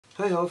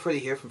Hi all, Freddy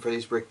here from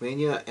Freddy's Brick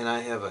Mania, and I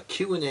have a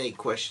Q&A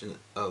question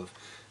of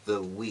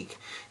the week.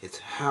 It's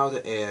how to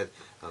add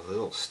a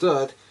little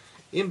stud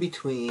in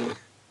between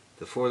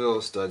the four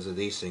little studs of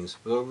these things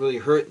without really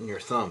hurting your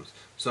thumbs.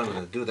 So I'm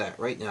going to do that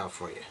right now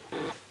for you.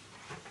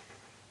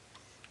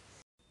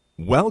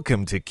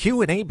 Welcome to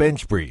Q&A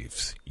Bench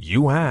Briefs.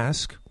 You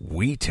ask,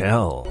 we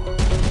tell.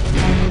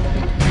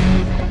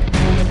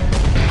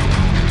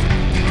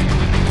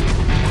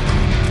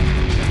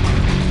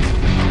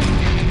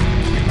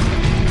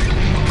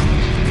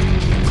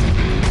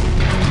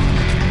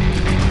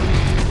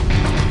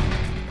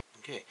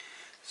 Okay,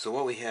 so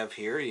what we have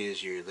here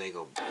is your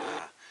Lego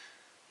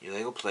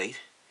plate,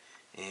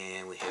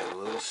 and we have a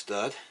little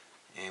stud,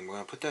 and we're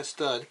going to put that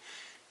stud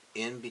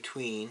in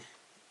between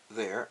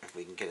there, if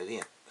we can get it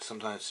in.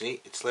 Sometimes,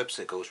 see, it slips,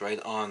 it goes right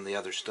on the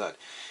other stud.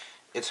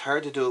 It's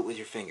hard to do it with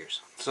your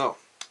fingers. So,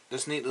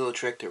 this neat little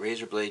trick that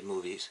Razor Blade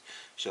Movies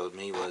showed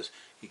me was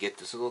you get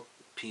this little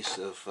piece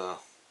of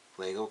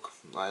Lego,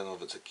 I don't know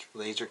if it's a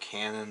laser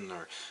cannon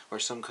or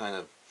some kind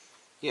of,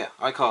 yeah,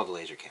 I call it a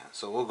laser cannon,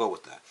 so we'll go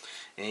with that.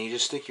 And you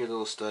just stick your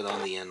little stud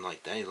on the end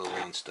like that, your little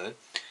round stud,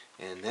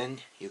 and then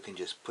you can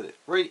just put it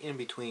right in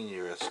between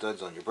your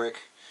studs on your brick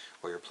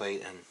or your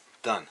plate, and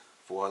done.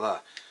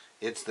 Voila.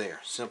 It's there.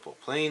 Simple.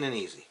 Plain and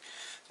easy.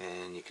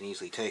 And you can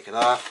easily take it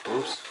off.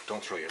 Oops.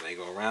 Don't throw your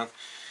Lego around.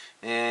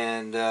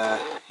 And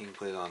you can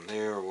put it on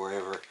there or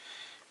wherever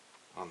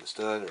on the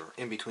stud or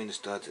in between the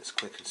studs. It's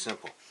quick and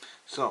simple.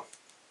 So,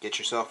 get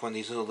yourself one of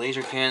these little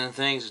laser cannon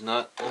things. It's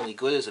not only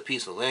good as a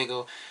piece of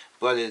Lego,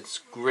 but it's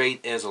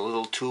great as a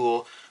little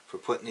tool for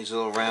putting these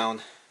little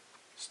round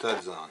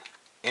studs on.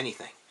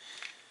 Anything.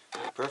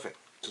 Perfect.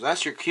 So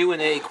that's your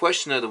Q&A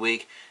question of the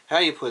week. How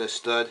you put a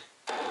stud,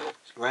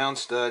 round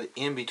stud,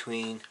 in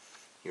between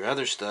your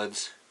other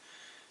studs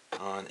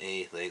on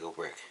a Lego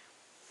brick.